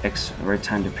stance, X right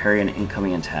time to parry an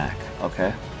incoming attack.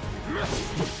 Okay. Look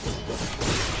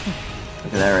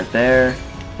at that right there.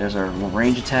 There's our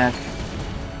range attack.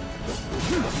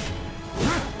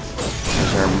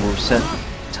 There's our moveset,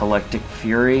 Telectic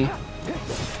Fury.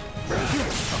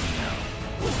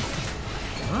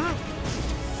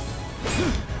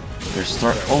 There's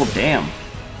oh damn!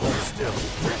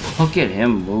 Look at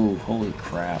him move! Holy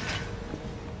crap!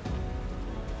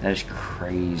 That is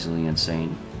crazily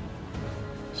insane.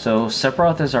 So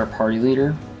Sephiroth is our party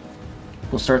leader.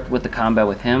 We'll start with the combat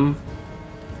with him,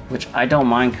 which I don't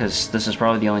mind because this is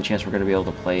probably the only chance we're going to be able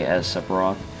to play as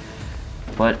Sephiroth.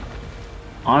 But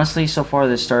honestly, so far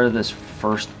this start of this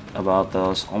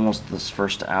almost this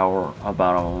first hour,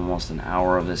 about almost an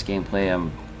hour of this gameplay.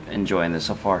 I'm enjoying this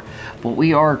so far, but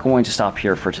we are going to stop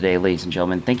here for today, ladies and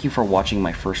gentlemen. Thank you for watching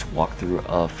my first walkthrough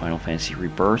of Final Fantasy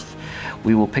Rebirth.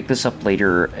 We will pick this up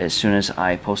later as soon as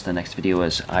I post the next video,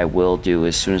 as I will do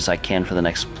as soon as I can for the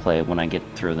next play when I get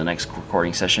through the next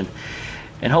recording session.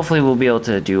 And hopefully we'll be able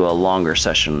to do a longer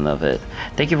session of it.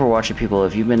 Thank you for watching, people.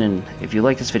 If you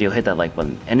like this video, hit that like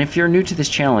button. And if you're new to this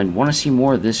channel and want to see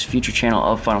more of this future channel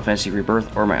of Final Fantasy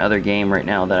Rebirth, or my other game right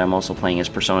now that I'm also playing is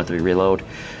Persona 3 Reload,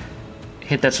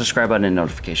 hit that subscribe button and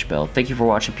notification bell. Thank you for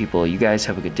watching, people. You guys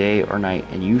have a good day or night,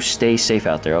 and you stay safe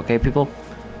out there, okay, people?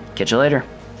 Catch you later.